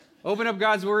Open up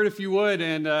God's Word if you would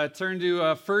and turn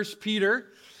to 1 Peter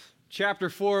chapter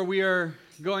 4. We are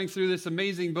going through this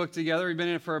amazing book together. We've been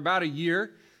in it for about a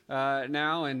year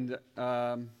now, and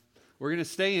we're going to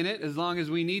stay in it as long as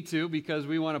we need to because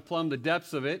we want to plumb the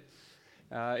depths of it.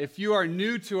 If you are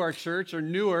new to our church or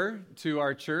newer to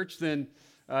our church, then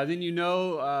you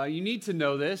know you need to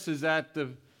know this, is that the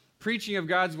preaching of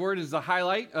God's Word is the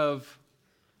highlight of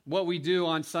what we do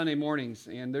on Sunday mornings,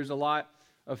 and there's a lot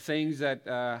of things that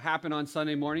happen on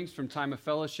Sunday mornings, from time of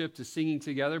fellowship to singing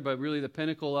together, but really the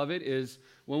pinnacle of it is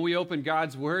when we open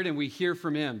God's Word and we hear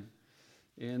from Him.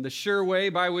 And the sure way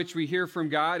by which we hear from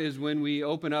God is when we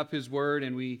open up His Word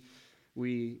and we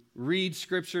read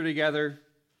Scripture together,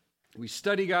 we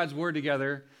study God's Word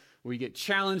together, we get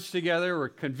challenged together, we're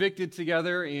convicted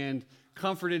together and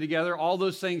comforted together. All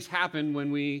those things happen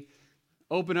when we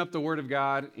open up the Word of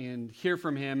God and hear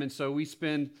from Him, and so we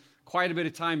spend quite a bit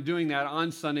of time doing that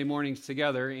on Sunday mornings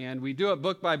together, and we do it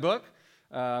book by book.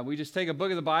 We just take a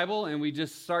book of the Bible and we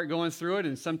just start going through it,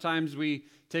 and sometimes we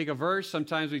take a verse,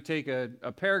 sometimes we take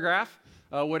a paragraph,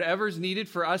 whatever's needed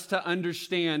for us to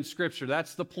understand Scripture.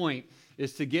 That's the point,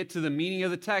 is to get to the meaning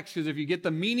of the text, because if you get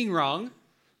the meaning wrong,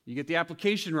 you get the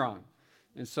application wrong.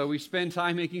 And so we spend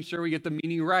time making sure we get the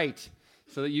meaning right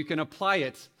so that you can apply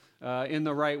it in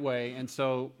the right way. And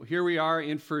so here we are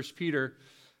in 1 Peter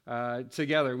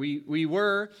together. We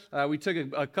took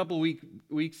a couple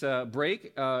weeks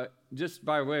break. Just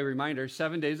by way of reminder,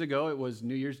 7 days ago it was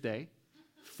New Year's Day.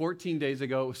 14 days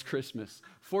ago it was Christmas.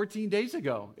 14 days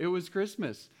ago it was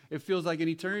Christmas. It feels like an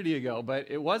eternity ago, but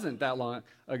it wasn't that long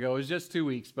ago. It was just 2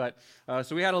 weeks. But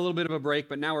so we had a little bit of a break,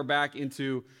 but now we're back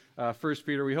into 1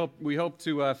 Peter. We hope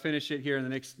to finish it here in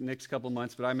the next couple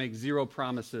months, but I make zero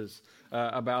promises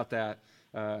about that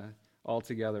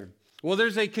altogether. Well,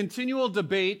 there's a continual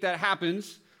debate that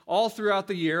happens all throughout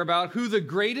the year about who the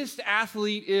greatest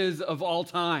athlete is of all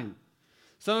time.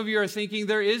 Some of you are thinking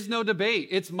there is no debate.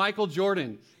 It's Michael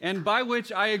Jordan, and by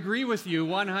which I agree with you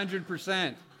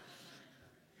 100%.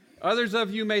 Others of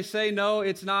you may say, no,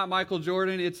 it's not Michael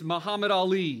Jordan. It's Muhammad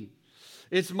Ali.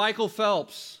 It's Michael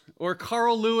Phelps or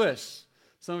Carl Lewis.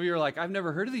 Some of you are like, I've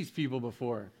never heard of these people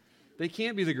before. They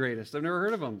can't be the greatest. I've never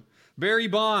heard of them. Barry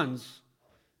Bonds,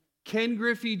 Ken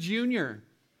Griffey Jr.,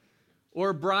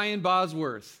 or Brian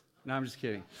Bosworth. No, I'm just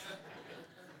kidding.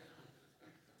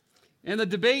 And the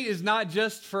debate is not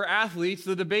just for athletes.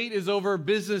 The debate is over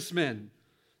businessmen,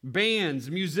 bands,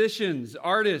 musicians,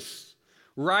 artists,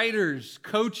 writers,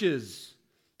 coaches,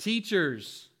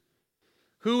 teachers.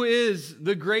 Who is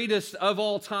the greatest of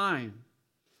all time?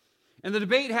 And the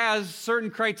debate has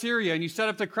certain criteria, and you set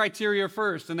up the criteria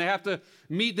first, and they have to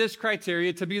meet this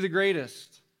criteria to be the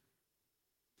greatest.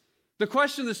 The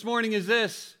question this morning is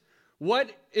this: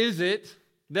 what is it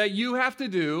that you have to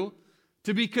do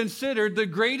to be considered the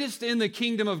greatest in the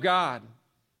kingdom of God?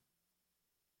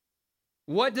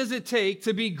 What does it take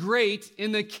to be great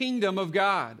in the kingdom of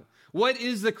God? What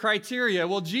is the criteria?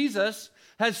 Well, Jesus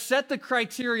has set the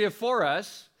criteria for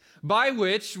us by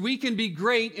which we can be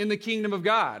great in the kingdom of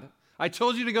God. I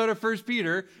told you to go to 1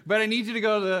 Peter, but I need you to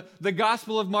go to the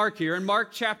Gospel of Mark here, in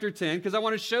Mark chapter 10, because I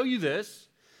want to show you this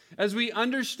as we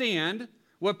understand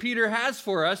what Peter has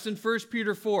for us in 1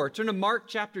 Peter 4. Turn to Mark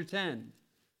chapter 10.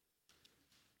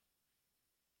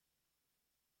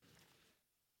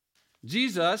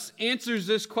 Jesus answers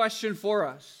this question for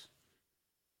us.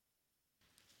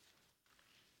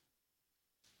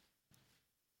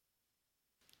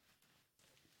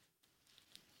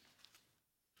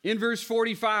 In verse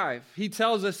 45, he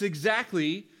tells us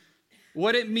exactly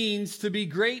what it means to be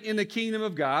great in the kingdom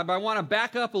of God. But I want to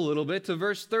back up a little bit to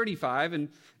verse 35 in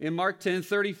Mark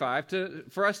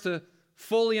 10:35 for us to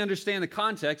fully understand the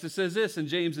context. It says this: and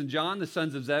James and John, the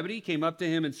sons of Zebedee, came up to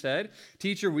him and said,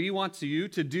 "Teacher, we want you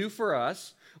to do for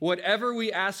us whatever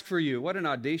we ask for you." What an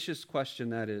audacious question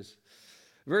that is.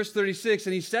 Verse 36,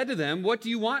 and he said to them, "What do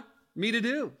you want me to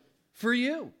do for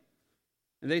you?"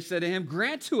 And they said to him,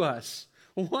 "Grant to us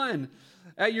one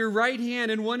at your right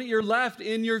hand and one at your left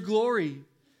in your glory."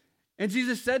 And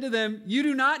Jesus said to them, "You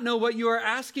do not know what you are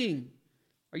asking.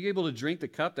 Are you able to drink the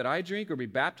cup that I drink, or be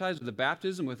baptized with the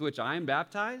baptism with which I am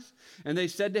baptized?" And they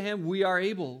said to him, "We are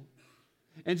able."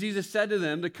 And Jesus said to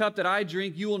them, "The cup that I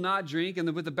drink you will not drink,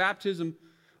 and with the baptism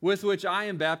with which I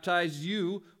am baptized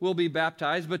you will be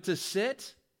baptized. But to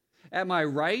sit at my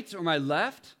right or my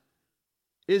left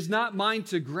is not mine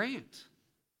to grant,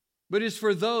 but is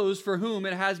for those for whom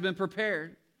it has been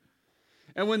prepared."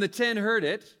 And when the 10 heard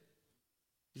it,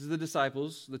 these are the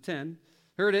disciples, the 10,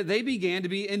 heard it, they began to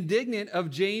be indignant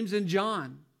of James and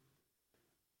John.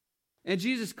 And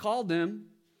Jesus called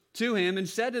them to him and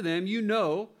said to them, "You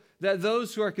know that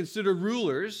those who are considered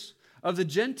rulers of the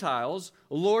Gentiles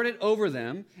lord it over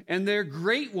them, and their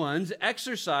great ones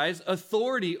exercise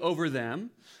authority over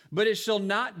them, but it shall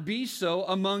not be so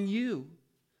among you.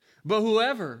 But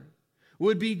whoever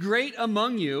would be great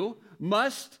among you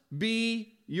must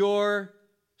be your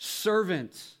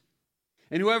servant.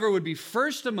 And whoever would be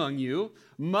first among you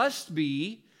must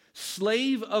be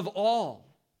slave of all.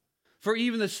 For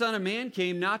even the Son of Man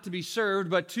came not to be served,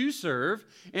 but to serve,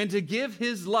 and to give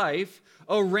his life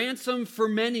a ransom for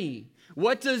many.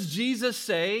 What does Jesus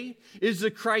say is the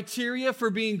criteria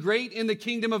for being great in the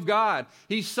kingdom of God?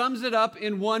 He sums it up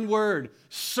in one word: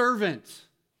 servant.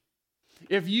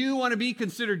 If you want to be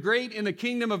considered great in the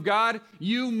kingdom of God,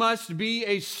 you must be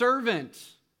a servant.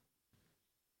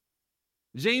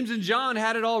 James and John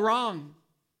had it all wrong.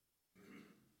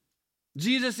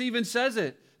 Jesus even says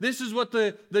it. This is what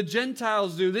the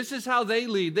Gentiles do. This is how they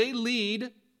lead. They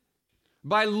lead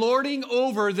by lording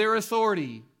over their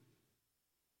authority,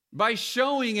 by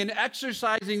showing and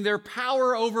exercising their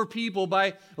power over people,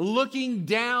 by looking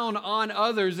down on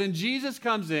others. And Jesus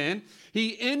comes in,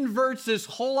 he inverts this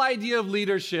whole idea of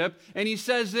leadership, and he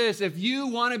says this: if you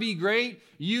want to be great,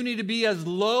 you need to be as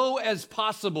low as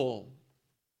possible.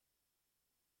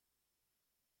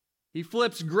 He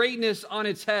flips greatness on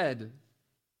its head.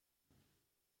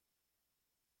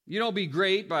 You don't be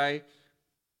great by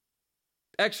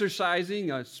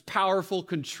exercising a powerful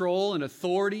control and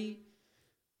authority.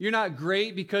 You're not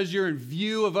great because you're in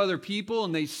view of other people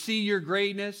and they see your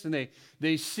greatness and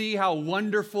they see how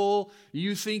wonderful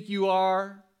you think you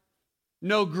are.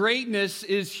 No, greatness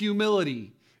is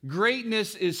humility.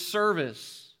 Greatness is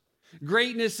service.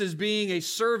 Greatness is being a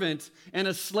servant and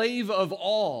a slave of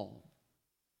all.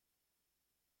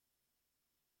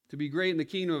 To be great in the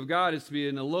kingdom of God is to be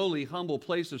in a lowly, humble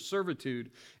place of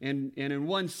servitude. And in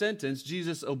one sentence,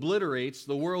 Jesus obliterates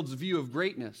the world's view of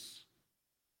greatness.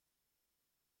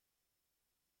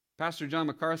 Pastor John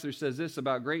MacArthur says this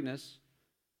about greatness.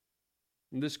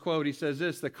 In this quote, he says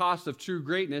this: the cost of true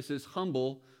greatness is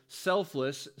humble,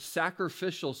 selfless,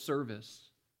 sacrificial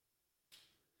service.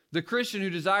 The Christian who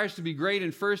desires to be great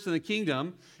and first in the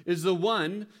kingdom is the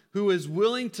one who is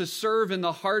willing to serve in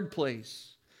the hard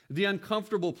place, the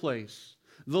uncomfortable place,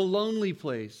 the lonely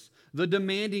place, the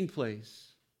demanding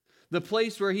place, the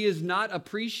place where he is not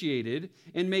appreciated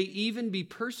and may even be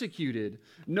persecuted.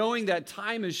 Knowing that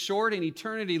time is short and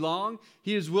eternity long,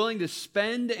 he is willing to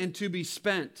spend and to be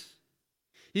spent.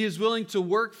 He is willing to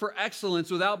work for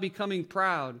excellence without becoming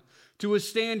proud, to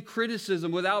withstand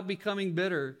criticism without becoming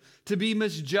bitter, to be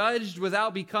misjudged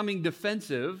without becoming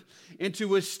defensive, and to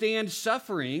withstand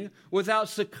suffering without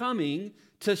succumbing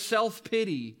to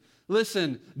self-pity.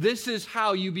 Listen, this is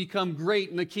how you become great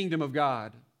in the kingdom of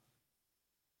God.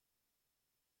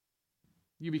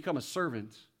 You become a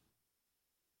servant,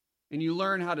 and you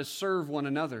learn how to serve one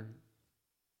another.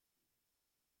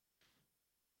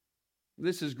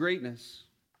 This is greatness.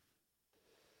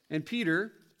 And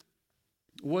Peter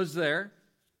was there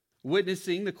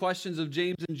witnessing the questions of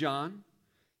James and John.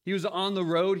 He was on the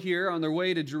road here on their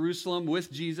way to Jerusalem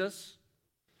with Jesus.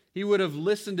 He would have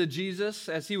listened to Jesus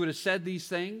as he would have said these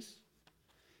things.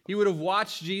 He would have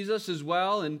watched Jesus as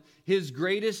well in his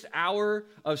greatest hour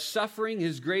of suffering,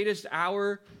 his greatest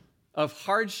hour of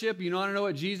hardship. You want to know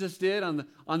what Jesus did on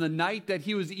the night that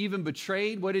he was even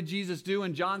betrayed? What did Jesus do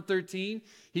in John 13?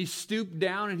 He stooped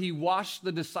down and he washed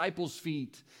the disciples'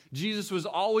 feet. Jesus was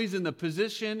always in the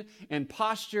position and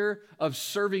posture of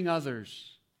serving others.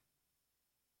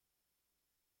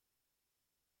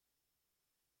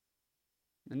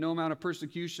 And no amount of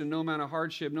persecution, no amount of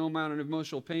hardship, no amount of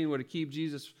emotional pain would have kept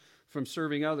Jesus from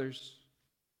serving others.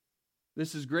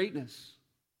 This is greatness.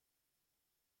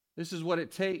 This is what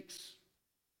it takes.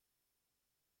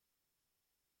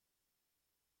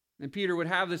 And Peter would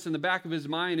have this in the back of his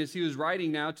mind as he was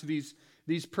writing now to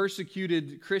these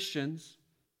persecuted Christians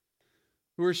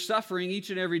who are suffering each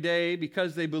and every day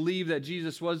because they believe that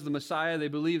Jesus was the Messiah. They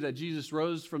believe that Jesus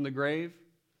rose from the grave.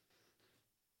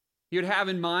 He would have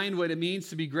in mind what it means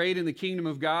to be great in the kingdom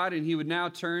of God, and he would now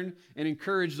turn and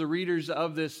encourage the readers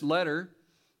of this letter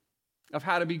of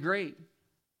how to be great.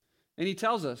 And he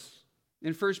tells us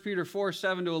in 1 Peter 4,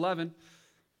 7-11,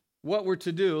 what we're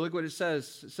to do. Look what it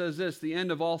says. It says this: the end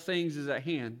of all things is at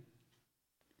hand.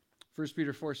 1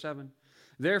 Peter 4, 7.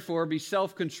 Therefore, be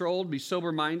self-controlled, be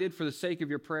sober-minded for the sake of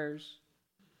your prayers.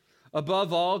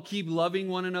 Above all, keep loving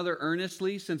one another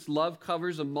earnestly, since love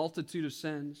covers a multitude of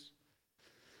sins.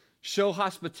 Show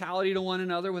hospitality to one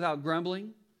another without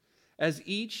grumbling. As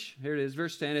each, here it is,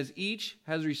 verse 10, as each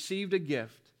has received a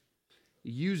gift,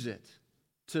 use it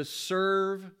to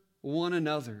serve one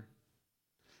another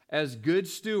as good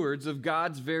stewards of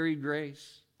God's varied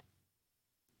grace.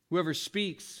 Whoever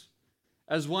speaks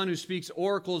as one who speaks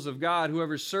oracles of God,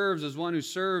 whoever serves as one who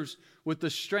serves with the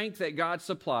strength that God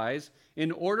supplies,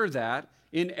 in order that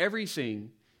in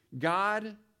everything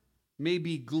God may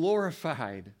be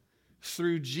glorified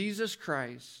through Jesus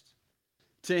Christ.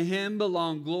 To him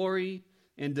belong glory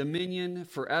and dominion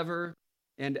forever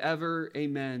and ever.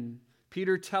 Amen.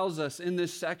 Peter tells us in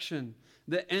this section,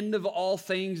 the end of all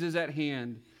things is at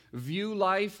hand. View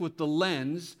life with the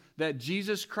lens that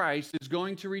Jesus Christ is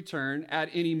going to return at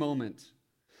any moment.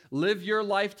 Live your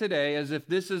life today as if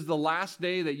this is the last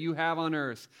day that you have on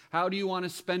earth. How do you want to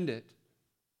spend it?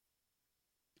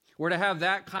 We're to have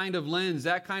that kind of lens,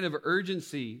 that kind of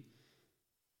urgency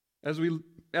as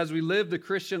we live the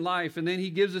Christian life. And then he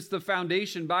gives us the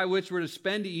foundation by which we're to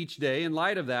spend each day in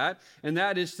light of that, and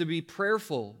that is to be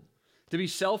prayerful, to be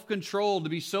self-controlled, to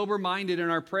be sober-minded in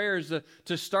our prayers,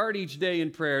 to start each day in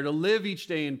prayer, to live each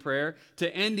day in prayer,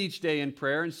 to end each day in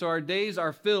prayer. And so our days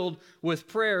are filled with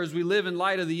prayer as we live in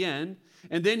light of the end.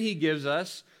 And then he gives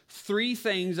us 3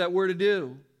 things that we're to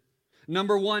do.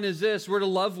 Number 1 is this: we're to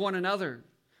love one another.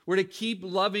 We're to keep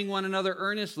loving one another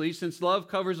earnestly, since love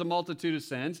covers a multitude of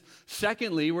sins.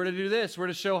 Secondly, we're to do this: we're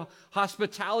to show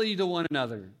hospitality to one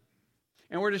another.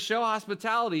 And we're to show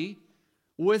hospitality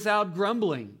without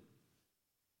grumbling.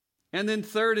 And then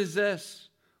third is this: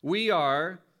 we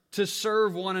are to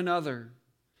serve one another.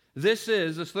 This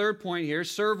is the third point here: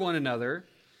 serve one another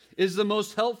is the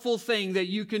most helpful thing that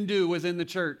you can do within the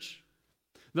church.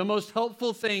 The most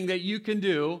helpful thing that you can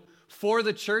do for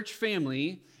the church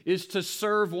family is to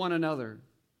serve one another.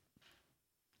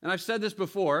 And I've said this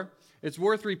before, it's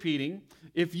worth repeating.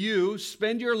 If you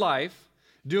spend your life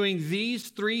doing these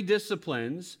 3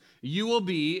 disciplines, you will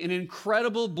be an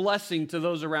incredible blessing to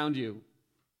those around you.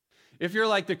 If you're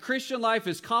like, the Christian life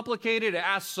is complicated, it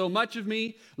asks so much of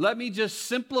me, let me just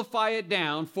simplify it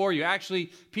down for you.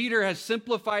 Actually, Peter has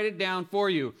simplified it down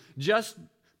for you. Just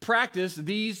practice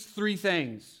these 3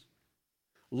 things.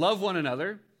 Love one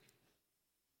another.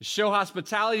 Show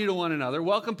hospitality to one another.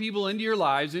 Welcome people into your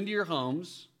lives, into your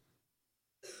homes.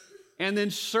 And then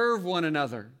serve one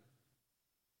another.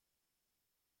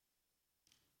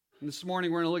 And this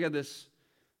morning we're going to look at this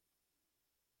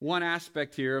one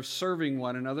aspect here of serving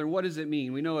one another. What does it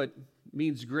mean? We know it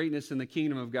means greatness in the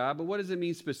kingdom of God, but what does it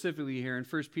mean specifically here in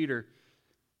 1 Peter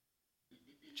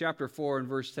chapter 4 and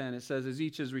verse 10? It says, as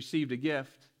each has received a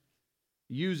gift,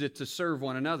 use it to serve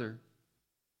one another.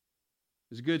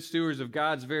 As good stewards of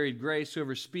God's varied grace,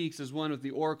 whoever speaks is one with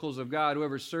the oracles of God.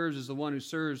 Whoever serves is the one who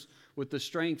serves with the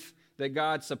strength that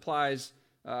God supplies.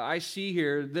 I see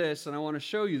here this, and I want to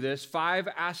show you this, 5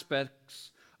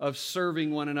 aspects of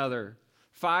serving one another.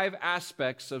 5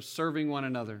 aspects of serving one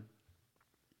another.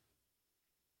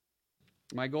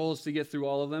 My goal is to get through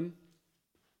all of them,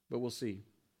 but we'll see.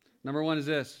 Number 1 is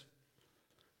this: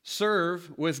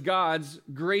 serve with God's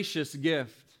gracious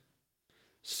gift.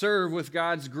 Serve with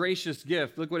God's gracious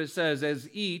gift. Look what it says: as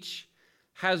each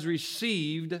has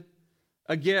received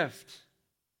a gift.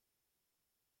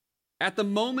 At the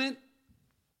moment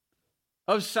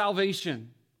of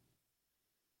salvation,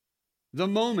 the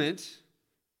moment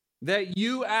that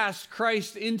you asked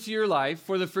Christ into your life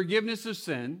for the forgiveness of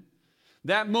sin,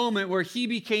 that moment where he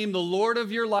became the Lord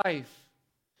of your life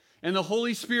and the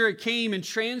Holy Spirit came and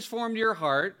transformed your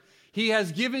heart, he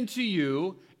has given to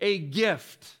you a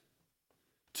gift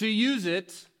to use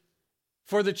it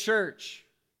for the church.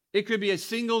 It could be a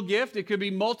single gift, it could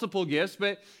be multiple gifts,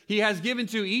 but he has given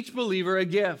to each believer a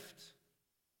gift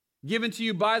given to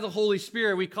you by the Holy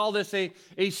Spirit. We call this a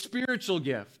spiritual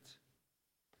gift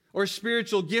or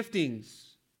spiritual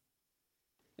giftings.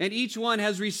 And each one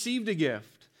has received a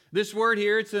gift. This word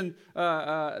here, it's in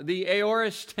the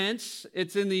aorist tense.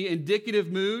 It's in the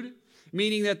indicative mood,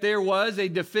 meaning that there was a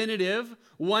definitive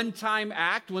one-time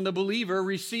act when the believer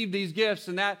received these gifts,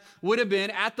 and that would have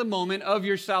been at the moment of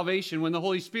your salvation, when the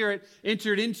Holy Spirit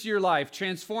entered into your life,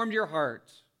 transformed your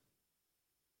heart.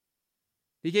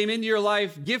 He came into your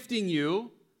life gifting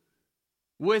you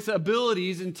with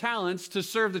abilities and talents to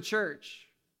serve the church.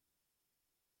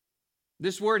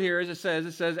 This word here, as it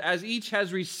says, as each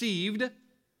has received,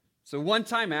 it's a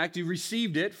one-time act, you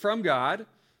received it from God,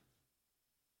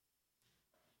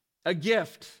 a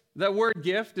gift. That word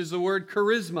gift is the word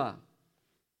charisma.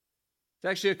 It's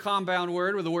actually a compound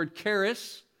word with the word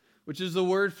charis, which is the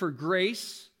word for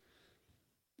grace.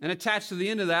 And attached to the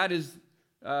end of that is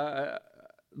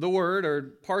the word or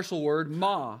partial word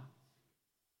ma.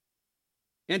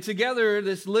 And together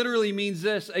this literally means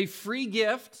this: a free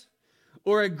gift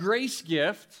or a grace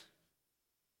gift.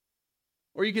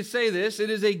 Or you could say this: it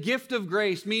is a gift of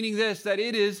grace, meaning this, that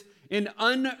it is an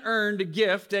unearned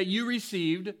gift that you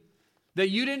received, that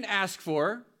you didn't ask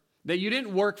for, that you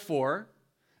didn't work for,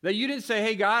 that you didn't say,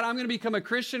 hey, God, I'm going to become a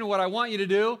Christian, and what I want you to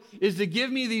do is to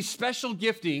give me these special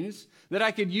giftings that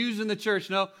I could use in the church.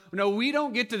 No, we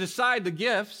don't get to decide the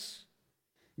gifts.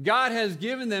 God has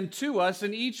given them to us,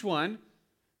 and each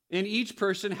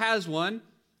person has one,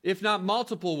 if not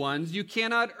multiple ones. You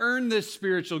cannot earn this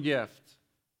spiritual gift.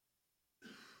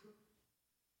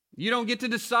 You don't get to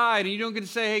decide, and you don't get to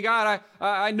say, hey, God,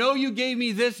 I know you gave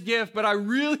me this gift, but I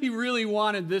really, really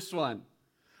wanted this one.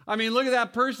 I mean, look at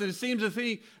that person. It seems to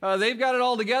think they've got it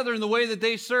all together in the way that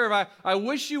they serve. I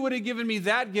wish you would have given me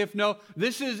that gift. No,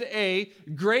 this is a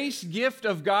grace gift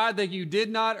of God that you did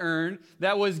not earn,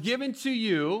 that was given to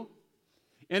you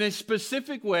in a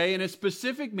specific way, in a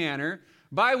specific manner,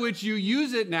 by which you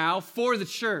use it now for the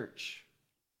church.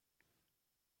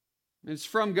 It's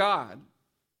from God.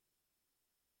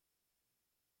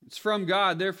 It's from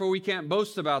God, therefore we can't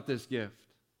boast about this gift.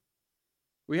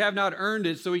 We have not earned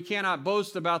it, so we cannot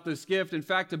boast about this gift. In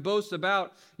fact, to boast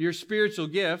about your spiritual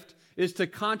gift is to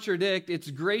contradict its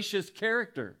gracious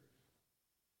character.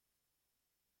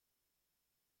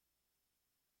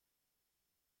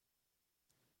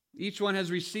 Each one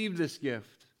has received this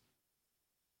gift.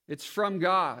 It's from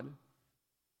God,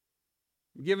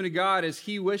 given to God as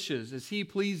He wishes, as He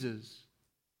pleases.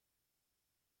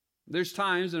 There's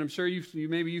times, and I'm sure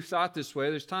maybe you've thought this way,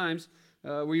 there's times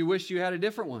where you wish you had a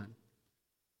different one.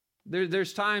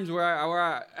 There's times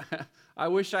where I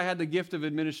wish I had the gift of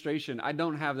administration. I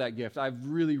don't have that gift. I've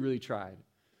really, really tried.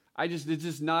 It's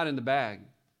just not in the bag.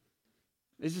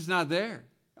 It's just not there.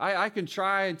 I can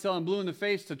try until I'm blue in the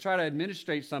face to try to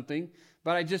administrate something,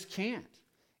 but I just can't.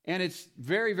 And it's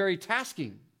very, very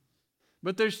tasking.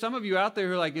 But there's some of you out there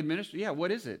who are like, yeah,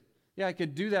 what is it? Yeah, I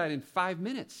could do that in 5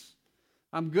 minutes.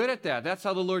 I'm good at that. That's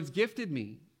how the Lord's gifted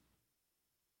me.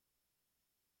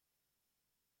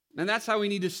 And that's how we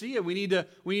need to see it. We need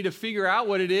to figure out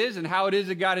what it is and how it is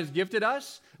that God has gifted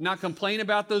us. Not complain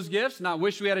about those gifts, not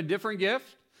wish we had a different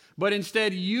gift, but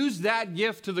instead use that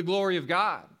gift to the glory of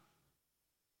God.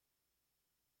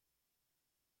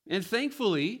 And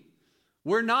thankfully,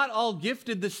 we're not all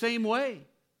gifted the same way.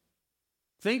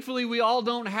 Thankfully, we all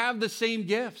don't have the same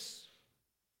gifts.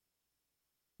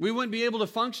 We wouldn't be able to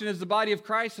function as the body of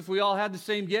Christ if we all had the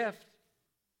same gift.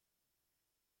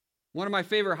 One of my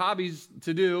favorite hobbies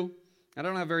to do, I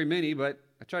don't have very many, but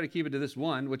I try to keep it to this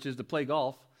one, which is to play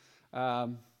golf.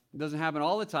 It doesn't happen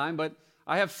all the time, but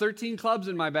I have 13 clubs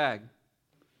in my bag.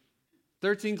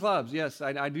 13 clubs, yes,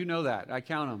 I do know that. I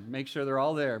count them, make sure they're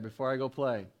all there before I go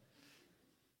play.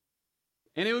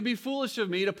 And it would be foolish of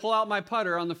me to pull out my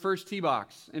putter on the first tee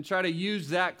box and try to use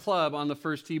that club on the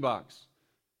first tee box.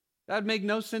 That would make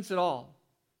no sense at all.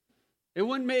 It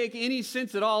wouldn't make any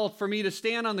sense at all for me to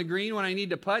stand on the green when I need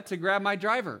to putt to grab my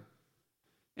driver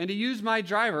and to use my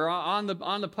driver on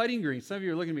the putting green. Some of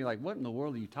you are looking at me like, what in the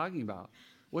world are you talking about?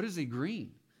 What is a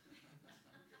green?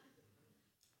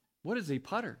 What is a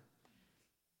putter?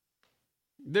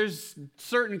 There's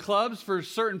certain clubs for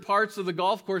certain parts of the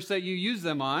golf course that you use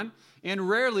them on, and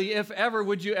rarely, if ever,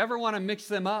 would you ever want to mix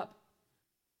them up.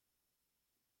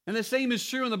 And the same is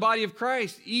true in the body of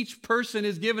Christ. Each person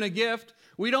is given a gift.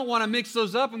 We don't want to mix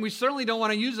those up, and we certainly don't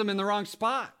want to use them in the wrong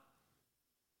spot.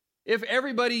 If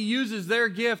everybody uses their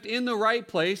gift in the right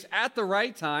place at the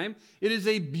right time, it is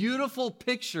a beautiful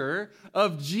picture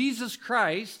of Jesus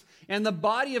Christ and the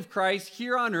body of Christ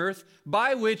here on earth,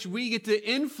 by which we get to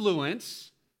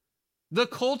influence the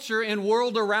culture and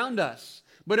world around us.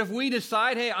 But if we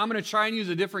decide, hey, I'm going to try and use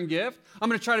a different gift, I'm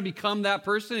going to try to become that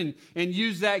person and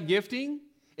use that gifting,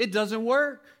 it doesn't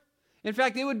work. In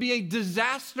fact, it would be a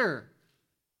disaster.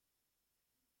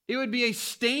 It would be a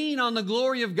stain on the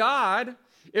glory of God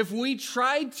if we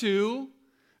tried to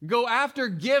go after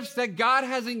gifts that God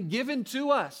hasn't given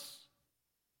to us.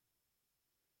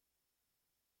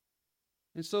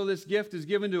 And so this gift is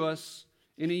given to us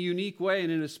in a unique way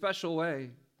and in a special way.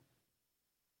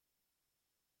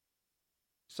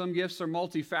 Some gifts are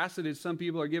multifaceted. Some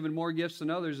people are given more gifts than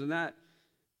others, and that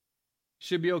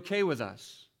should be okay with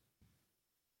us.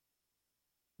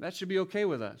 That should be okay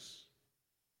with us.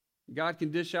 God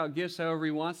can dish out gifts however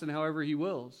He wants and however He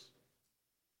wills.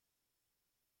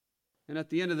 And at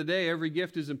the end of the day, every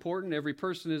gift is important. Every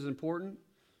person is important.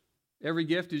 Every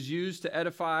gift is used to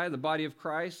edify the body of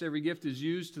Christ. Every gift is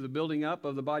used to the building up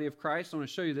of the body of Christ. I want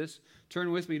to show you this.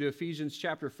 Turn with me to Ephesians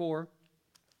chapter 4.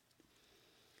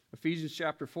 Ephesians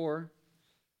chapter 4.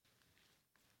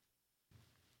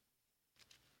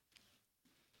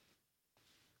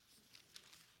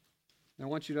 I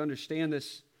want you to understand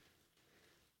this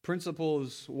principle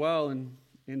as well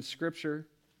in Scripture.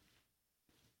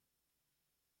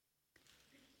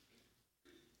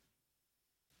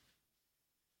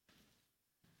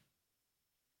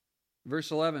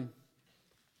 Verse 11.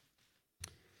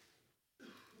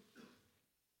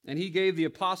 And he gave the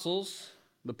apostles,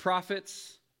 the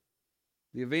prophets,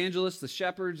 the evangelists, the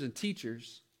shepherds, and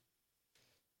teachers.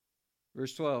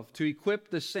 Verse 12. To equip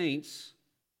the saints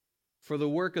for the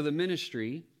work of the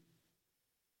ministry,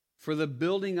 for the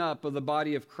building up of the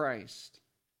body of Christ,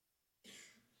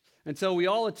 until we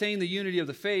all attain the unity of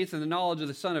the faith and the knowledge of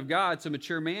the Son of God, to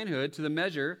mature manhood, to the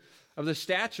measure of the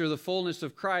stature of the fullness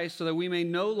of Christ, so that we may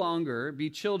no longer be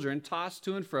children tossed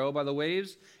to and fro by the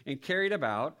waves and carried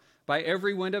about by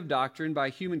every wind of doctrine, by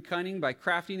human cunning, by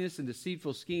craftiness and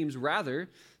deceitful schemes. Rather,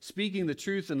 speaking the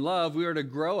truth in love, we are to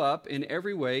grow up in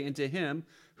every way into Him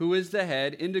who is the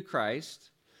head, into Christ,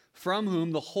 from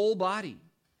whom the whole body,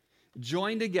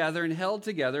 joined together and held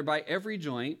together by every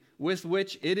joint with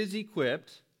which it is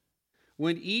equipped,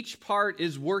 when each part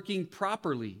is working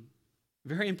properly,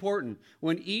 very important,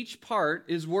 when each part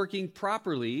is working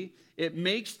properly, it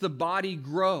makes the body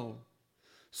grow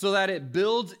so that it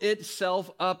builds itself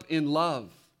up in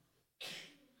love.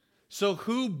 So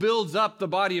who builds up the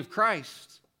body of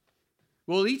Christ?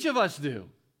 Well, each of us do.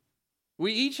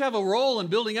 We each have a role in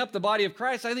building up the body of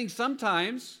Christ. I think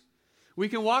sometimes we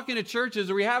can walk into churches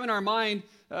where we have in our mind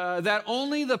that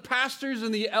only the pastors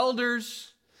and the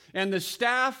elders and the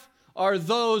staff are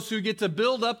those who get to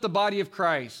build up the body of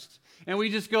Christ. And we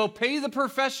just go pay the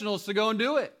professionals to go and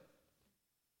do it.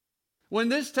 When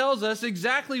this tells us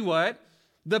exactly what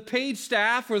the paid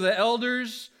staff or the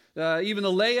elders, even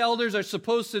the lay elders are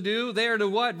supposed to do. They are to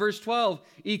what? Verse 12,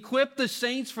 equip the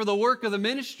saints for the work of the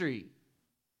ministry.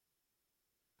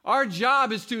 Our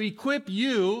job is to equip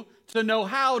you to know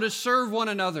how to serve one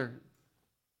another.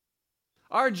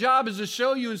 Our job is to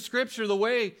show you in Scripture the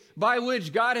way by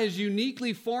which God has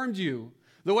uniquely formed you,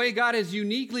 the way God has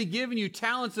uniquely given you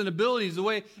talents and abilities, the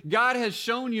way God has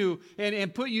shown you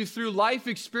and put you through life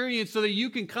experience so that you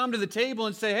can come to the table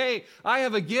and say, hey, I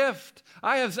have a gift,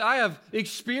 I have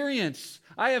experience,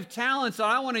 I have talents, and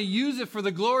I want to use it for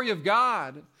the glory of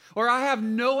God. Or I have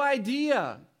no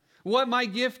idea what my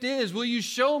gift is. Will you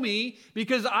show me?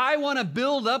 Because I want to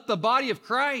build up the body of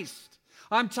Christ.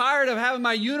 I'm tired of having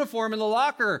my uniform in the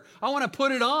locker. I want to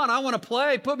put it on. I want to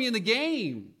play. Put me in the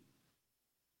game.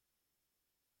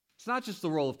 It's not just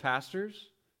the role of pastors.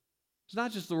 It's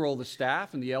not just the role of the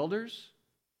staff and the elders.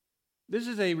 This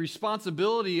is a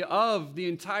responsibility of the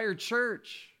entire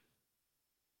church.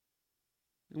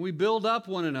 And we build up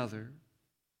one another.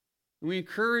 And we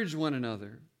encourage one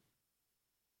another.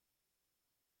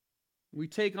 We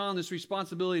take on this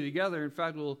responsibility together. In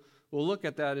fact, we'll look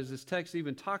at that as this text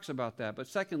even talks about that. But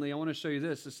secondly, I want to show you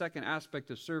this. The second aspect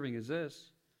of serving is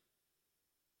this.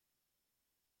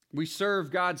 We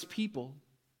serve God's people.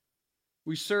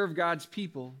 We serve God's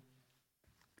people.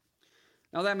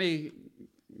 Now that may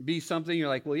be something you're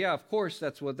like, well, yeah, of course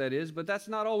that's what that is, but that's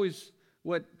not always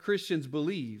what Christians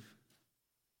believe.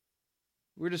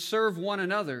 We're to serve one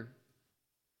another.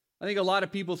 I think a lot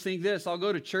of people think this, I'll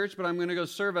go to church, but I'm going to go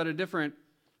serve at a different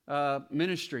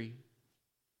ministry.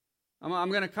 I'm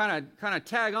going to kind of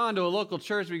tag on to a local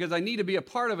church because I need to be a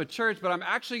part of a church, but I'm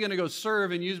actually going to go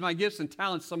serve and use my gifts and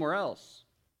talents somewhere else.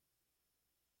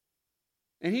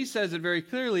 And he says it very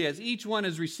clearly, as each one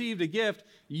has received a gift,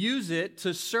 use it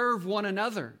to serve one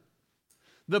another.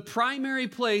 The primary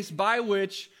place by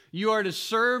which you are to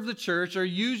serve the church or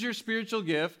use your spiritual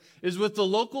gift is with the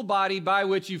local body by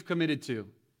which you've committed to.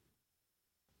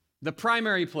 The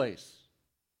primary place.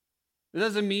 It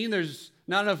doesn't mean there's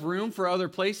not enough room for other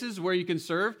places where you can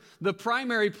serve. The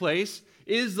primary place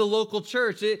is the local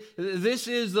church. This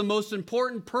is the most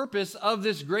important purpose of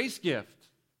this grace gift.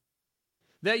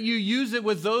 That you use it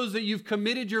with those that you've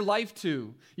committed your life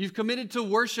to. You've committed to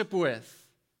worship with.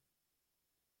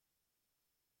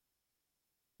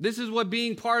 This is what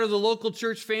being part of the local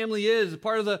church family is,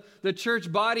 part of the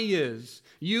church body is.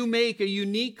 You make a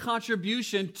unique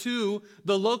contribution to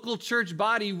the local church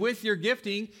body with your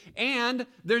gifting, and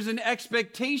there's an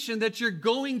expectation that you're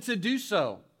going to do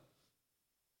so.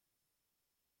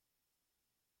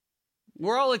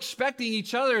 We're all expecting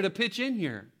each other to pitch in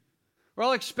here. We're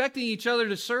all expecting each other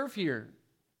to serve here.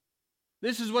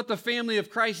 This is what the family of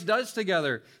Christ does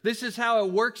together. This is how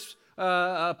it works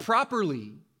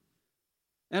properly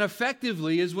and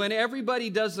effectively, is when everybody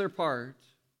does their part.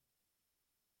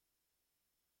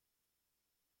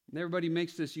 And everybody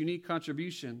makes this unique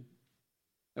contribution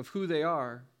of who they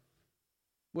are,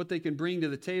 what they can bring to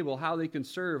the table, how they can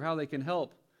serve, how they can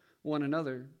help one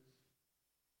another.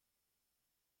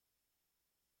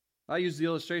 I use the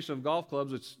illustration of golf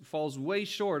clubs, which falls way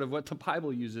short of what the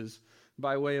Bible uses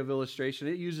by way of illustration.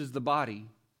 It uses the body.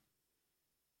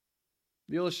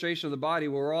 The illustration of the body,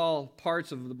 we're all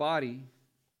parts of the body.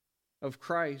 of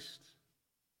Christ.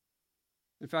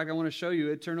 In fact, I want to show you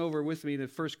it. Turn over with me to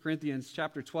 1 Corinthians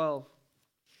chapter 12.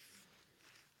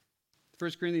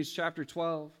 1 Corinthians chapter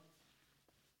 12.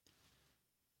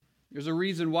 There's a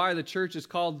reason why the church is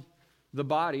called the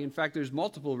body. In fact, there's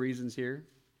multiple reasons here.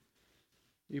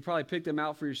 You probably picked them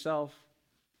out for yourself.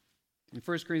 In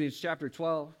 1 Corinthians chapter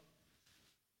 12.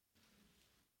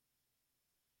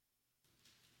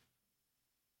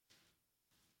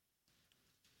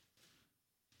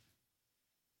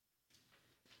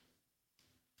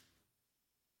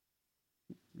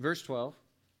 Verse 12.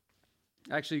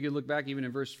 Actually, you could look back even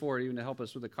in verse 4, even to help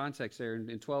us with the context there.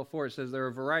 In 12:4, it says, there are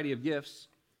a variety of gifts,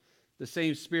 the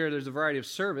same Spirit. There's a variety of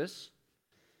service,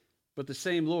 but the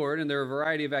same Lord. And there are a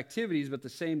variety of activities, but the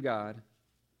same God,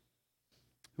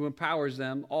 who empowers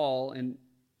them all and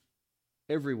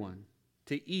everyone.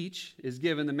 To each is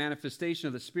given the manifestation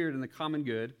of the Spirit in the common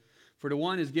good. For to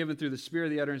one is given through the Spirit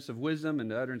the utterance of wisdom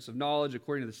and the utterance of knowledge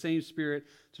according to the same Spirit,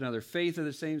 to another faith of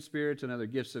the same Spirit, to another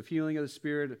gifts of healing of the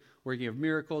Spirit, working of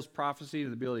miracles, prophecy, to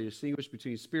the ability to distinguish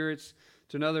between spirits,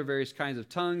 to another various kinds of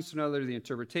tongues, to another the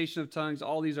interpretation of tongues.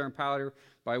 All these are empowered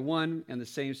by one and the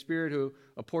same Spirit, who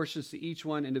apportions to each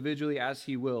one individually as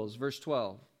he wills. Verse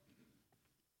 12.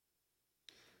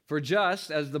 For just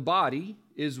as the body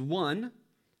is one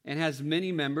and has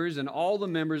many members, and all the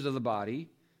members of the body,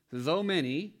 though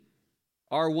many,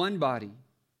 are one body,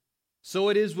 so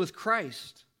it is with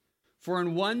Christ. For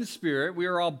in one Spirit we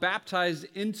are all baptized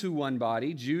into one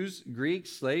body, Jews,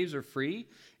 Greeks, slaves, or free,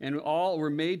 and all were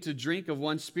made to drink of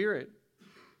one Spirit.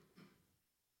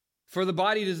 For the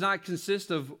body does not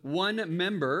consist of one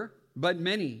member, but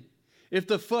many. If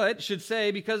the foot should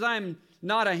say, because I am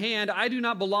not a hand, I do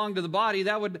not belong to the body,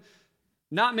 that would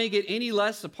not make it any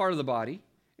less a part of the body.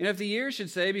 And if the ear should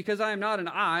say, because I am not an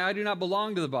eye, I do not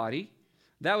belong to the body,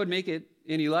 that would make it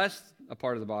any less a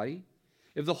part of the body.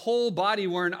 If the whole body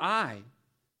were an eye,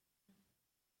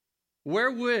 where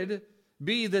would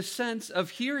be the sense of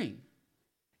hearing?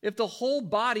 If the whole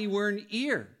body were an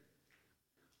ear,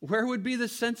 where would be the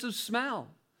sense of smell?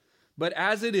 But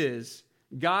as it is,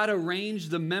 God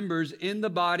arranged the members in the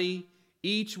body,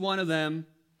 each one of them,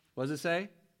 what does it say?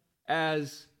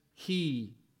 As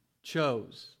he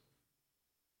chose.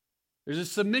 There's a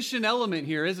submission element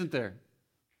here, isn't there?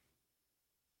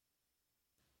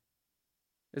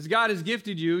 As God has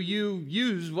gifted you, you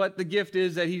use what the gift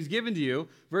is that he's given to you.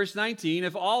 Verse 19,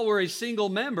 if all were a single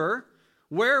member,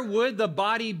 where would the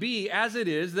body be? As it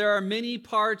is, there are many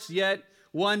parts, yet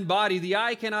one body. The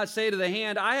eye cannot say to the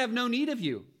hand, I have no need of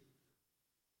you.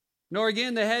 Nor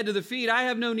again the head to the feet, I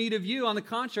have no need of you. On the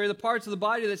contrary, the parts of the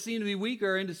body that seem to be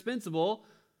weaker are indispensable.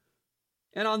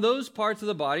 And on those parts of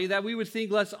the body that we would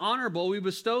think less honorable, we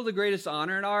bestow the greatest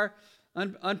honor, and our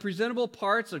unpresentable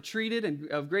parts are treated and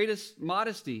of greatest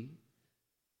modesty,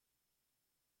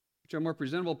 which are more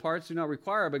presentable parts do not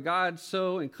require. But God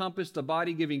so encompassed the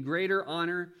body, giving greater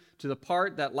honor to the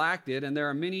part that lacked it. And there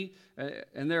are many,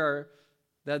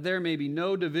 that there may be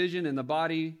no division in the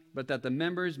body, but that the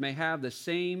members may have the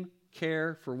same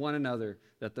care for one another.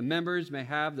 That the members may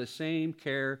have the same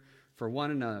care for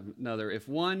one another. If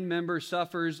one member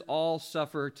suffers, all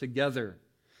suffer together.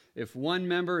 If one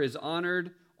member is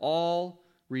honored, all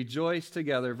rejoice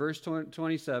together. Verse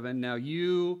 27, now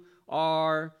you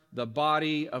are the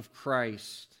body of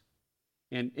Christ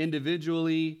and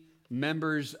individually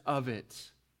members of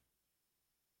it.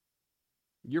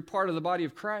 You're part of the body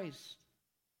of Christ.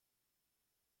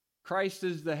 Christ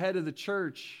is the head of the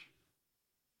church,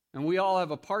 and we all have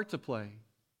a part to play.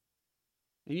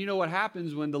 And you know what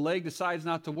happens when the leg decides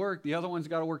not to work, the other one's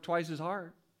got to work twice as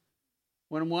hard.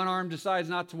 When one arm decides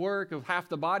not to work, if half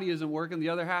the body isn't working, the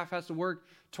other half has to work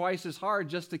twice as hard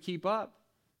just to keep up.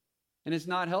 And it's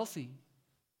not healthy.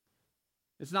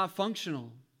 It's not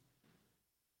functional.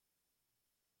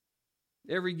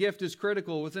 Every gift is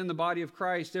critical within the body of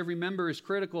Christ. Every member is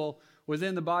critical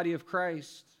within the body of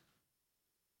Christ.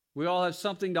 We all have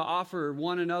something to offer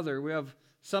one another. We have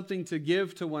something to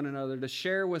give to one another, to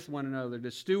share with one another, to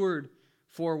steward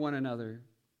for one another.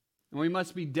 And we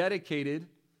must be dedicated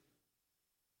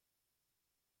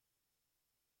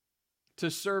to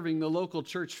serving the local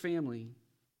church family.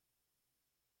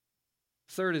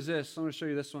 Third is this. I'm going to show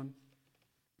you this one.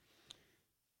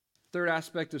 Third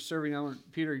aspect of serving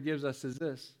Peter gives us is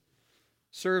this.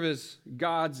 Serve as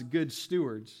God's good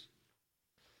stewards.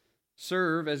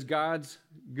 Serve as God's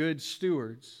good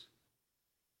stewards.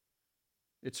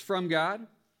 It's from God.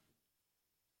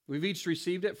 We've each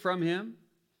received it from Him.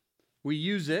 We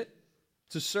use it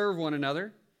to serve one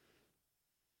another.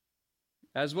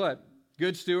 As what?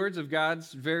 Good stewards of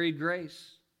God's varied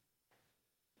grace.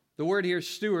 The word here,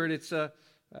 steward, it's an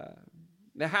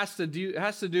that has to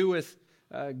do with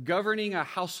governing a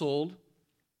household,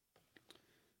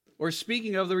 or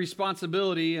speaking of the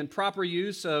responsibility and proper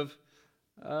use of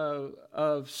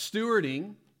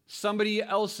stewarding somebody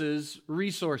else's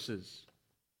resources.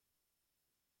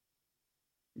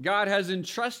 God has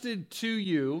entrusted to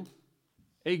you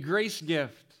a grace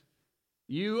gift.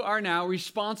 You are now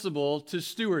responsible to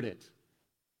steward it.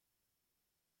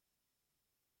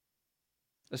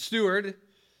 A steward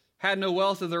had no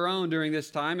wealth of their own during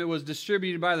this time. It was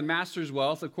distributed by the master's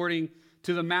wealth according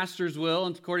to the master's will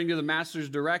and according to the master's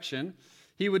direction.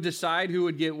 He would decide who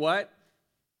would get what.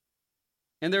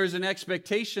 And there was an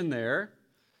expectation there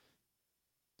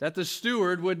that the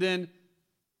steward would then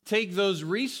take those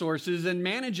resources and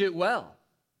manage it well.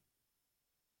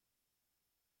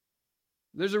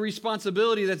 There's a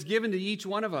responsibility that's given to each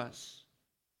one of us.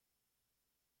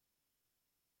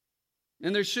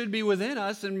 And there should be within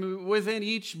us and within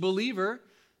each believer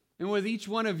and with each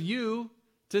one of you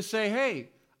to say, hey,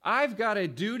 I've got a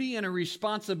duty and a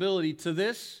responsibility to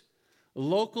this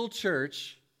local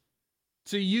church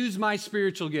to use my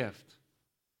spiritual gift.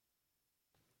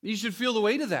 You should feel the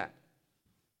weight of that.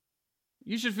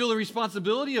 You should feel the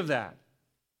responsibility of that.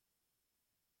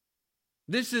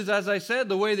 This is, as I said,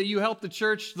 the way that you help the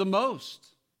church the most.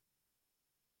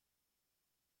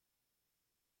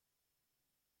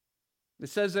 It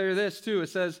says there this too. It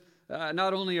says,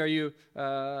 not only are you,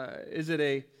 is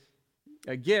it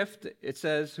a gift, it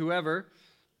says, whoever,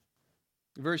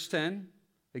 verse 10,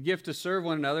 a gift to serve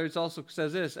one another. It also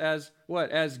says this, as what?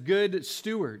 As good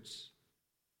stewards.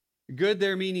 Good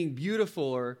there meaning beautiful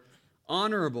or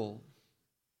honorable.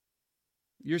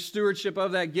 Your stewardship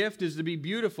of that gift is to be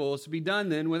beautiful. It's to be done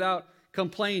then without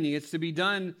complaining. It's to be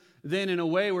done then in a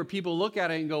way where people look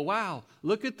at it and go, wow,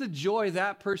 look at the joy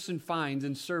that person finds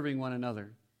in serving one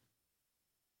another.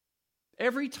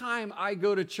 Every time I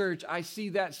go to church, I see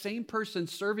that same person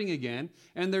serving again,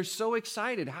 and they're so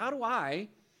excited. How do I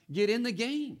get in the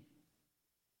game?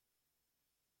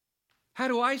 How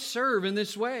do I serve in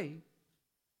this way?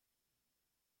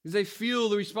 Because they feel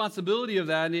the responsibility of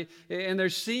that, and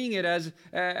they're seeing it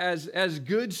as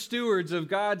good stewards of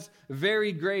God's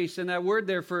varied grace. And that word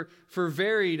there for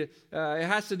varied, it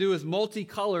has to do with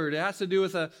multicolored. It has to do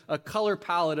with a color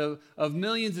palette of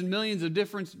millions and millions of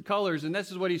different colors. And this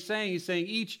is what he's saying. He's saying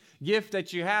each gift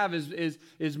that you have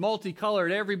is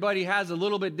multicolored. Everybody has a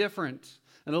little bit different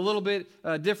and a little bit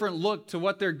different look to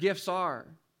what their gifts are.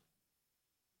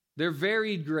 They're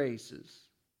varied graces,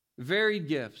 varied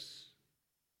gifts.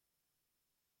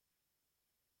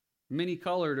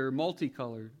 Many-colored or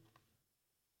multicolored.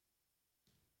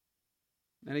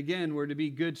 And again, we're to be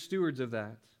good stewards of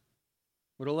that.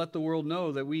 We're to let the world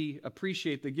know that we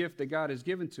appreciate the gift that God has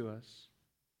given to us.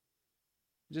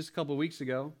 Just a couple of weeks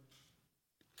ago,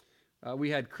 we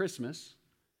had Christmas.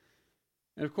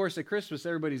 And of course, at Christmas,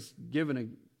 everybody's given a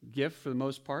gift for the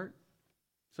most part.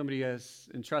 Somebody has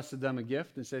entrusted them a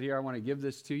gift and said, here, I want to give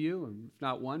this to you. And if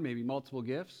not one, maybe multiple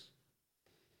gifts.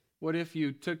 What if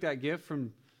you took that gift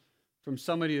from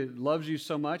somebody that loves you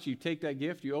so much, you take that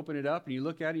gift, you open it up, and you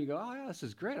look at it, and you go, oh, yeah, this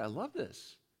is great. I love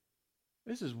this.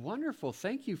 This is wonderful.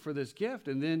 Thank you for this gift.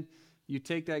 And then you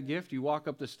take that gift, you walk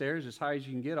up the stairs as high as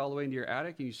you can get all the way into your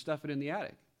attic, and you stuff it in the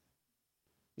attic.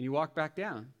 And you walk back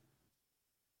down.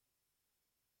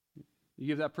 You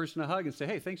give that person a hug and say,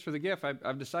 hey, thanks for the gift.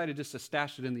 I've decided just to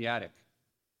stash it in the attic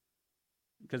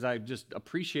because I just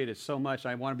appreciate it so much.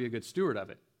 I want to be a good steward of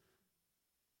it.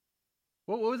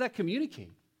 What would that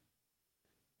communicate?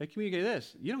 They communicate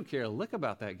this. You don't care a lick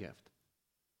about that gift.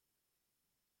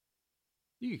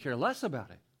 You can care less about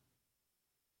it.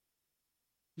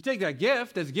 You take that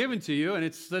gift that's given to you, and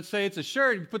let's say it's a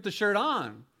shirt, you put the shirt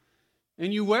on,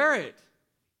 and you wear it,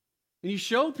 and you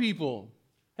show people,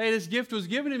 hey, this gift was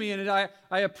given to me, and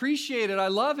I appreciate it, I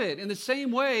love it. In the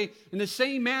same way, in the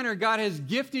same manner, God has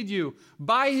gifted you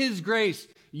by His grace.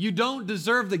 You don't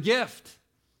deserve the gift.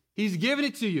 He's given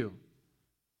it to you.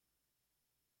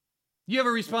 You have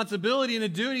a responsibility and a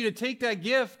duty to take that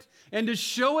gift and to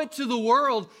show it to the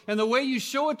world. And the way you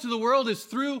show it to the world is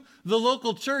through the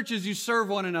local church as you serve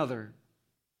one another.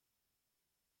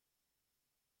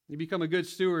 You become a good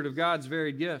steward of God's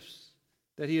varied gifts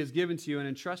that He has given to you and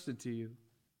entrusted to you.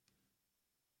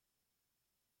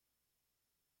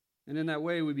 And in that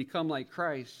way, we become like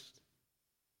Christ.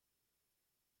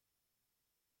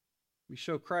 We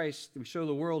show Christ, we show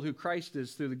the world who Christ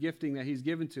is through the gifting that He's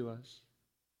given to us.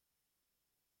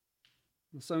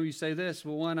 Some of you say this,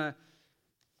 well, one, I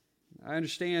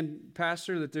understand,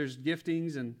 Pastor, that there's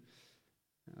giftings, and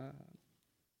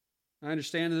I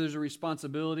understand that there's a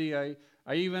responsibility. I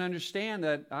even understand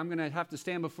that I'm going to have to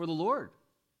stand before the Lord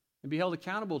and be held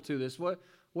accountable to this,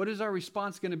 what is our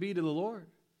response going to be to the Lord?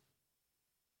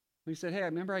 He said, hey,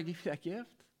 remember I gave you that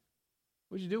gift?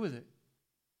 What did you do with it?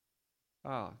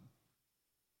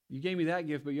 You gave me that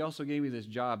gift, but you also gave me this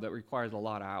job that requires a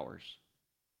lot of hours.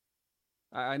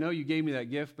 I know you gave me that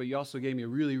gift, but you also gave me a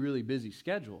really, really busy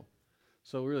schedule.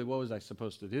 So really, what was I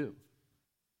supposed to do?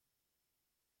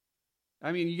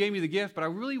 I mean, you gave me the gift, but I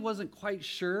really wasn't quite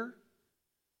sure.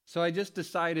 So I just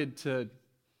decided to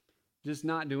just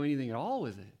not do anything at all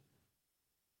with it.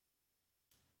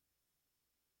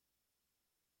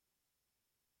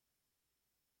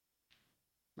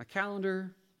 My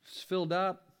calendar was filled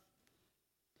up.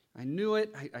 I knew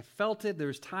it. I felt it. There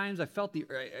was times I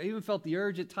even felt the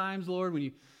urge at times, Lord,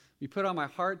 when you put on my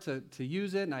heart to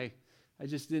use it, and I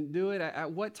just didn't do it.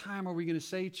 At what time are we going to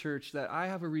say, church, that I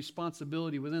have a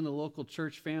responsibility within the local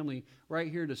church family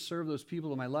right here to serve those people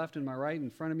to my left and my right,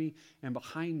 in front of me and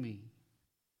behind me?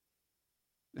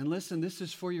 And listen, this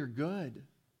is for your good.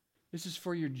 This is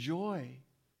for your joy.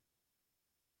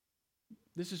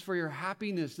 This is for your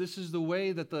happiness. This is the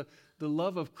way that the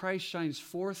love of Christ shines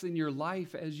forth in your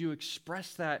life as you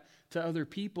express that to other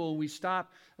people. And we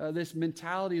stop this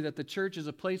mentality that the church is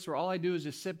a place where all I do is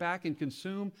just sit back and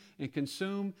consume and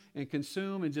consume and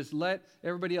consume and just let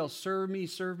everybody else serve me.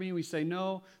 And we say,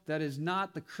 no, that is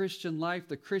not the Christian life.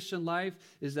 The Christian life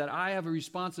is that I have a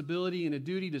responsibility and a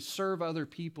duty to serve other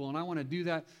people. And I want to do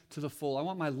that to the full. I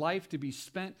want my life to be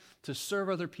spent to serve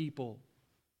other people.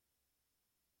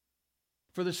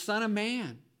 For the Son of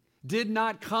Man did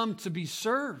not come to be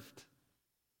served,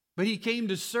 but he came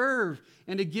to serve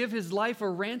and to give his life a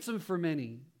ransom for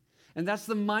many. And that's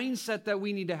the mindset that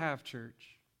we need to have,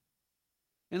 church.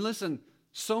 And listen,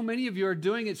 so many of you are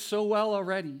doing it so well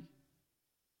already.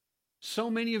 So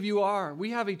many of you are. We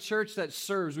have a church that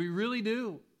serves. We really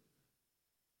do.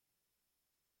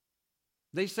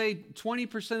 They say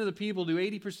 20% of the people do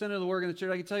 80% of the work in the church.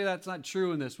 I can tell you that's not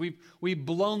true in this. We've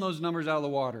blown those numbers out of the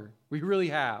water. We really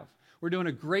have. We're doing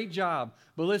a great job.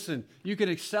 But listen, you can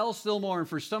excel still more. And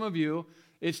for some of you,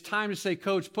 it's time to say,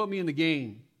 Coach, put me in the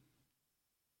game.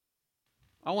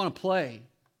 I want to play.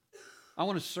 I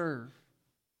want to serve.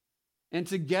 And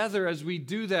together, as we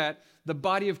do that, the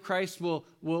body of Christ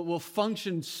will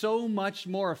function so much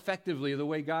more effectively the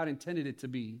way God intended it to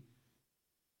be,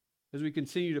 as we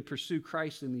continue to pursue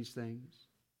Christ in these things.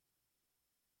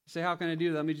 You say, how can I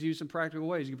do that? Let me just use some practical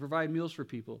ways. You can provide meals for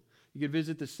people. You can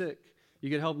visit the sick. You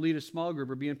can help lead a small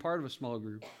group or be a part of a small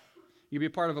group. You can be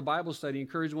a part of a Bible study,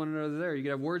 encourage one another there. You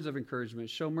can have words of encouragement,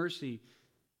 show mercy.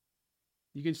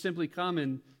 You can simply come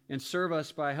and serve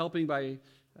us by helping by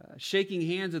shaking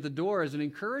hands at the door as an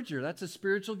encourager. That's a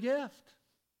spiritual gift.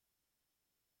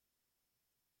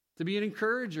 To be an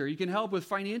encourager. You can help with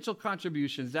financial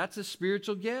contributions. That's a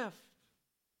spiritual gift.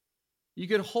 You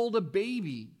could hold a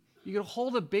baby. You could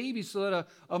hold a baby so that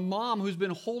a mom who's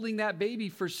been holding that baby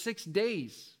for 6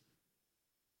 days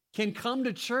can come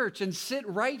to church and sit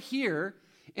right here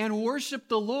and worship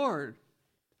the Lord.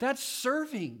 That's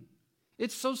serving.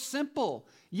 It's so simple.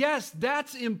 Yes,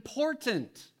 that's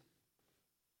important.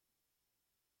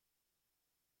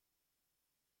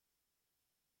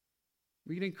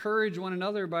 We can encourage one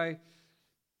another by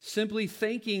simply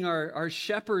thanking our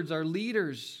shepherds, our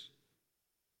leaders.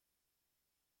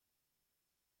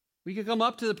 We can come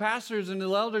up to the pastors and the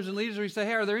elders and leaders and we say,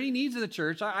 hey, are there any needs in the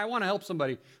church? I want to help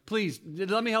somebody. Please,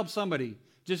 let me help somebody.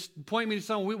 Just point me to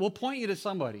someone. We'll point you to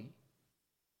somebody.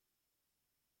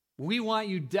 We want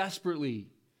you desperately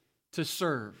to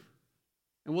serve.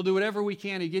 And we'll do whatever we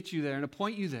can to get you there and to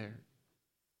point you there.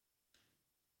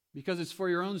 Because it's for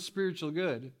your own spiritual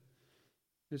good.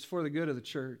 It's for the good of the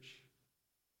church.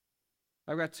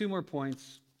 I've got 2 more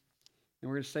points, and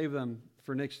we're going to save them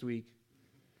for next week.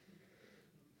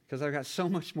 Because I've got so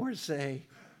much more to say,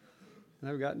 and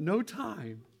I've got no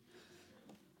time.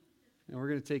 And we're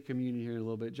going to take communion here in a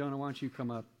little bit. Jonah, why don't you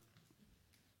come up?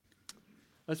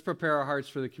 Let's prepare our hearts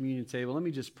for the communion table. Let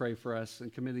me just pray for us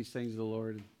and commit these things to the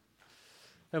Lord.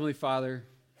 Heavenly Father,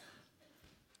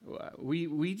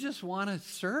 we just want to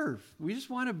serve. We just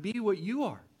want to be what you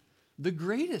are, the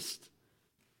greatest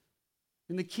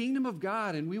in the kingdom of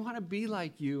God, and we want to be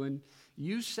like you, and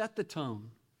you set the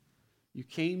tone. You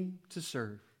came to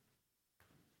serve.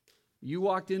 You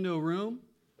walked into a room,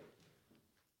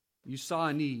 you saw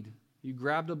a need. You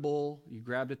grabbed a bowl, you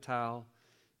grabbed a towel,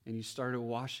 and you started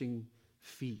washing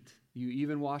feet. You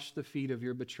even washed the feet of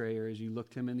your betrayer as you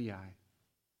looked him in the eye.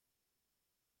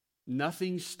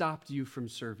 Nothing stopped you from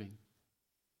serving.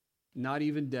 Not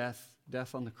even death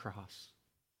on the cross.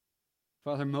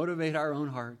 Father, motivate our own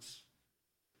hearts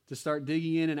to start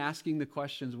digging in and asking the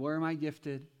questions, where am I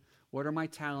gifted? What are my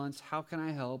talents? How can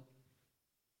I help?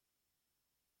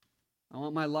 I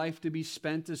want my life to be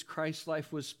spent as Christ's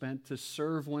life was spent, to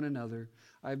serve one another.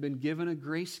 I've been given a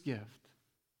grace gift.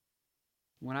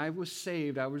 When I was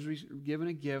saved, I was given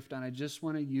a gift, and I just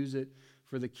want to use it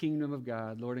for the kingdom of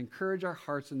God. Lord, encourage our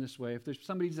hearts in this way. If there's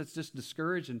somebody that's just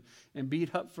discouraged and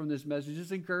beat up from this message,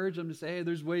 just encourage them to say, hey,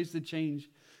 there's ways to change.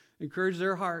 Encourage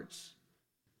their hearts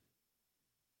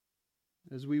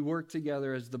as we work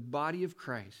together as the body of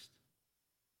Christ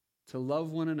to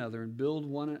love one another and build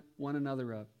one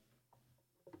another up.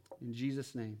 In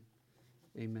Jesus' name,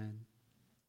 amen.